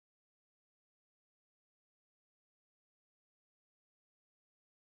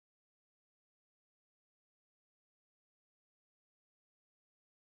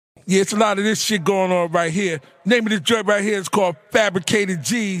Yeah, it's a lot of this shit going on right here. Name of this joint right here is called Fabricated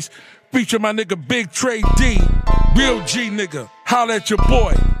G's. Featuring my nigga Big Trey Deee. Real G nigga. Holla at your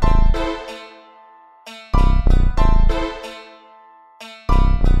boy.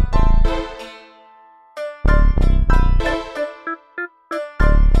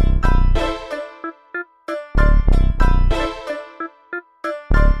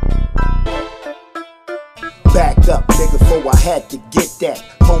 Backed up, nigga, before I had to get that.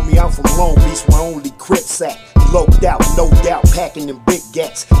 Homie, I'm from Long Beach, my only Crips at. Loped out, no doubt, packing them big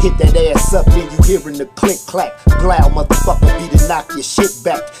gats. Hit that ass up, then you hearing the click clack. Glow, motherfucker, be to knock your shit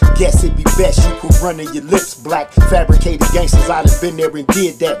back. Guess it be best you quit running your lips black. Fabricated gangsters, I done been there and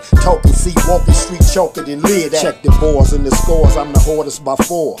did that. Talking, see, walking, street choking and live that. Check the boards and the scores, I'm the hardest by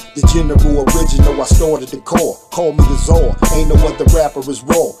 4. The general original, I started the core. Call me the Zor, ain't no other rapper is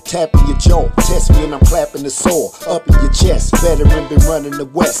raw. Tapping your jaw, test me and I'm clapping the saw. Up in your chest, veteran been running the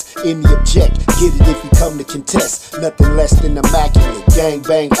west. Any object, get it if you come to contest. Nothing less than immaculate, gang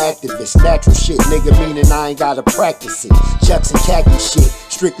bang activist. Natural shit, nigga, meaning I ain't gotta practice it. Chucks and khaki shit,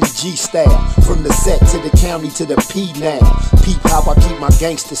 strictly G style. From the set to the county to the P now. Peep how I keep my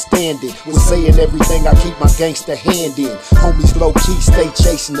gangster standing. Was saying everything, I keep my gangster hand in. Homies low key, stay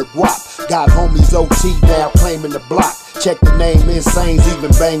chasing the guap. Got homies OT now claiming the block. Check the name, Insane's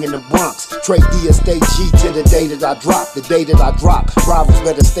even banging the Bronx. Trey Deee stay G till the day that I drop. The day that I drop, rivals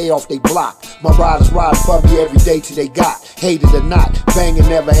better stay off they block. My riders ride for me every day till they got. Hate it or not, banging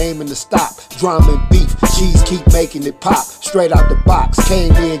never aiming to stop. Drama and beef, cheese keep making it pop. Straight out the box,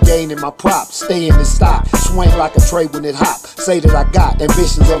 came in gaining my props. Staying in stock, swing like a tray when it hop. Say that I got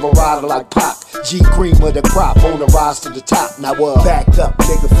ambitions of a rider like Pop. G cream of the crop on the rise to the top. Now backed up,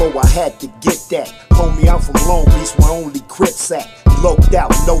 nigga, before I had to get that. Homie, I'm from Long Beach, my only Crips at. Loped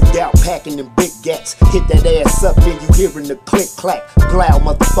out, no doubt, packing them big gats. Hit that ass up, then you hearing the click clack. Glow,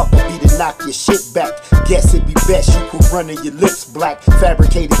 motherfucker, be to knock your shit back. Guess it be best you quit running your lips black.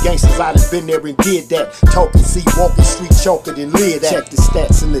 Fabricated gangsters, I done been there and did that. Talking, see, walking, street choking and live that. Check the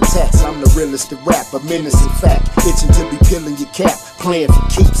stats and the tats, I'm the realest to rap. A menace in fact, itching to be peeling your cap. Playing for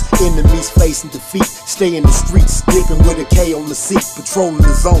keeps, enemies facing defeat. Stay in the streets, dipping with a K on the seat. Patrolling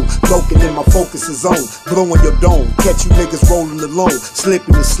the zone, bloking in my focus is on. Blowing your dome, catch you niggas rolling alone.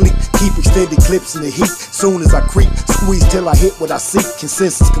 Slipping to sleep, keep extended clips in the heat. Soon as I creep, squeeze till I hit what I seek.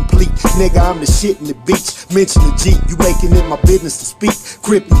 Consensus complete, nigga, I'm the shit in the beach. Mention the G, you making it my business to speak.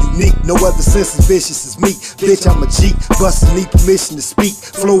 Crip and unique, no other sense as vicious as me. Bitch, I'm a G, bustin' need permission to speak.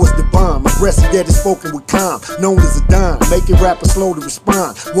 Flow is the bomb, aggressive that is spoken with calm. Known as a dime, making rappers slow to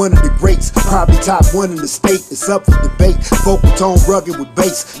respond. One of the greats, probably top one in the state. It's up for debate, vocal tone rugged with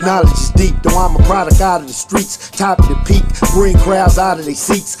bass. Knowledge is deep, though I'm a product out of the streets. Top of the peak, bring crowds out of their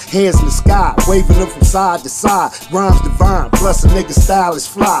seats. Hands in the sky, waving them from side to side. Rhymes divine, plus a nigga style is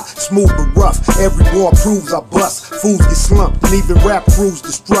fly. Smooth but rough, every bar proves I bust. Fools get slumped, and even rap crews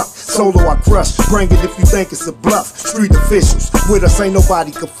destruct. Solo I crush, bring it if you think it's a bluff. Street officials, with us ain't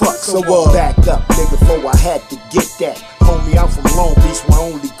nobody can fuck. So backed up, nigga, before I had to get that. Homie, I'm from Long Beach, my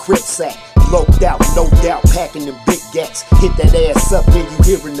only Crips at. Loped out, no doubt, packing them big gats. Hit that ass up, then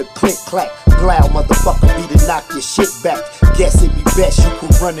you hearing the click clack. Glow, motherfucker, be to knock your shit back. Guess it be best you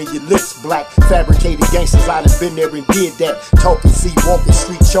quit running your lips black. Fabricated gangsters, I done been there and did that. Talking, see, walking,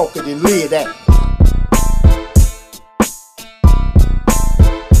 street choking and live that.